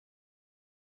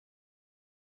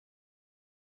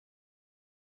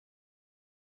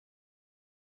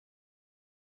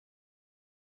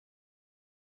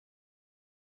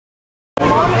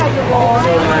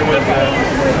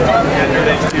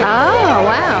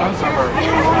last summer,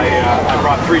 I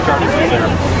brought 3 tardises there.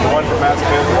 One for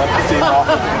Massacre, one for Team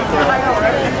Office, and the third.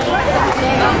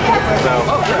 So,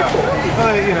 yeah.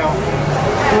 You know,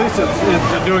 at least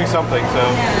it's doing something, so.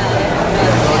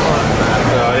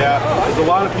 Yeah, there's a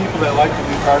lot of people that like to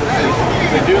do tardises.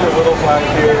 They do the little flag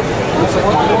here. This is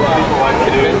one that people like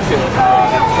to do.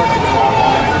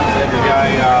 The guy,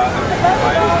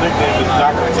 his nickname is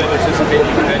Dr.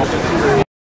 Convention.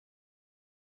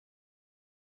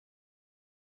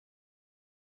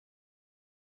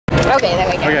 Okay, there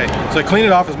we go. Okay, so I clean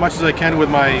it off as much as I can with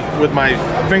my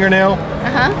fingernail,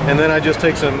 and then I just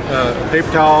take some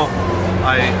paper towel.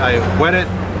 I wet it,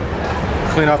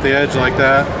 clean off the edge like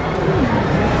that.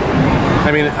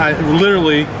 I mean, I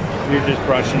literally. You're just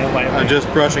brushing it lightly. I'm just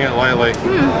brushing it lightly,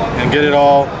 and get it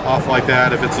all off like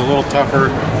that. If it's a little tougher,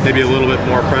 maybe a little bit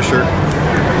more pressure,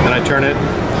 then I turn it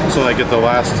so I get the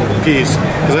last piece,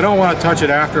 because I don't want to touch it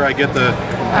after I get the.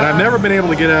 And I've never been able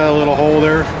to get out of a little hole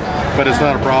there. But it's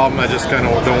not a problem. I just kind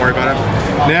of don't worry about it.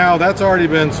 Now that's already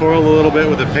been soiled a little bit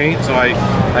with the paint, so I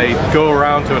go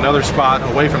around to another spot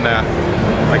away from that,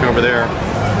 like over there.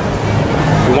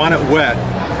 You want it wet.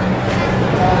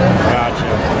 Gotcha.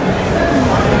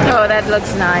 Oh, that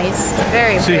looks nice.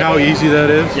 Very See pretty. how easy that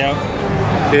is? Yep.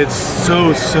 It's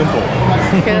so simple.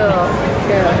 Cool.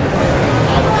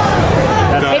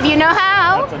 If you know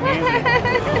how. That's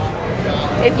amazing.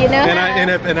 If you know And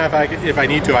if I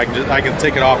need to, I can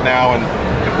take it off now and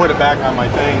put it back on my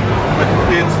thing. But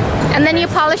and then you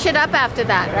polish it up after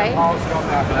that, right? Polish it up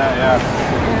after that, yeah.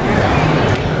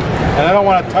 And I don't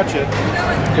want to touch it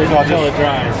Until it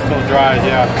dries. Until it dries,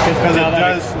 yeah. Because it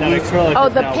does. Oh,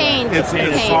 the paint. It's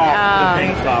paint. soft. The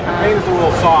paint's soft. The paint is a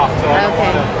little soft, so I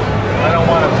don't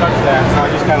want to touch that. So I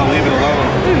just kind of leave it alone.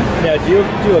 Now, do you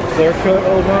do a clear coat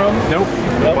over them? Nope.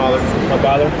 No bother. No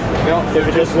bother? No. If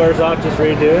it just wears off, just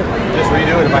redo it? Just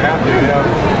redo it if I have to, yeah.